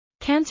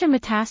Cancer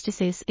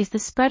metastasis is the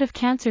spread of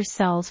cancer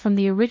cells from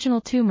the original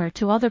tumor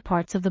to other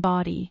parts of the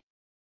body.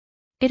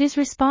 It is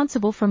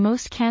responsible for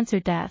most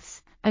cancer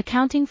deaths,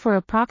 accounting for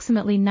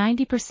approximately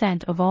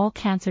 90% of all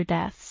cancer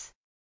deaths.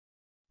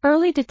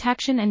 Early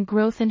detection and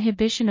growth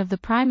inhibition of the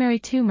primary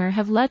tumor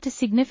have led to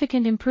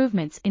significant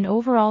improvements in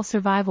overall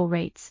survival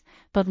rates,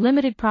 but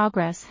limited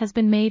progress has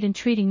been made in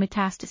treating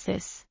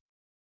metastasis.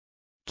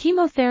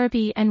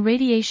 Chemotherapy and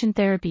radiation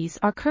therapies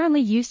are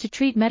currently used to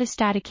treat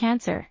metastatic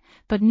cancer,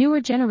 but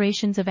newer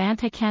generations of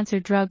anti-cancer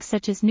drugs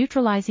such as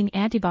neutralizing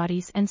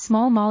antibodies and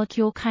small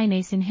molecule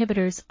kinase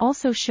inhibitors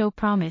also show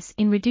promise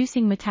in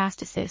reducing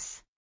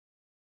metastasis.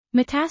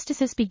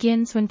 Metastasis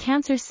begins when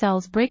cancer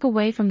cells break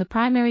away from the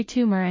primary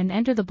tumor and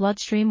enter the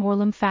bloodstream or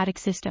lymphatic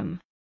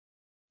system.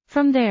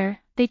 From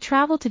there, they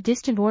travel to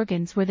distant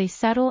organs where they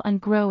settle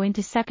and grow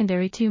into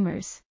secondary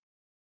tumors.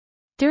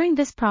 During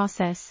this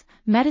process,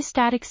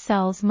 metastatic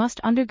cells must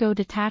undergo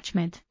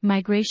detachment,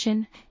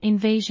 migration,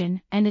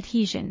 invasion, and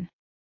adhesion.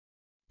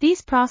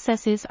 These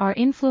processes are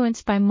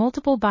influenced by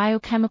multiple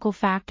biochemical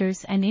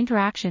factors and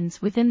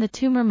interactions within the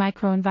tumor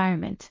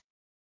microenvironment.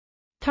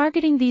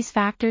 Targeting these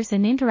factors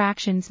and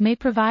interactions may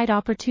provide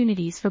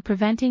opportunities for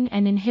preventing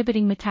and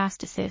inhibiting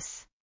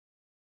metastasis.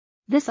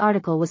 This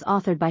article was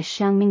authored by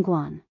Xiangming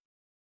Guan.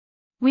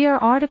 We are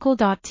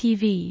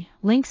RTCLTV,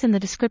 links in the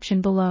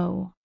description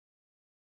below.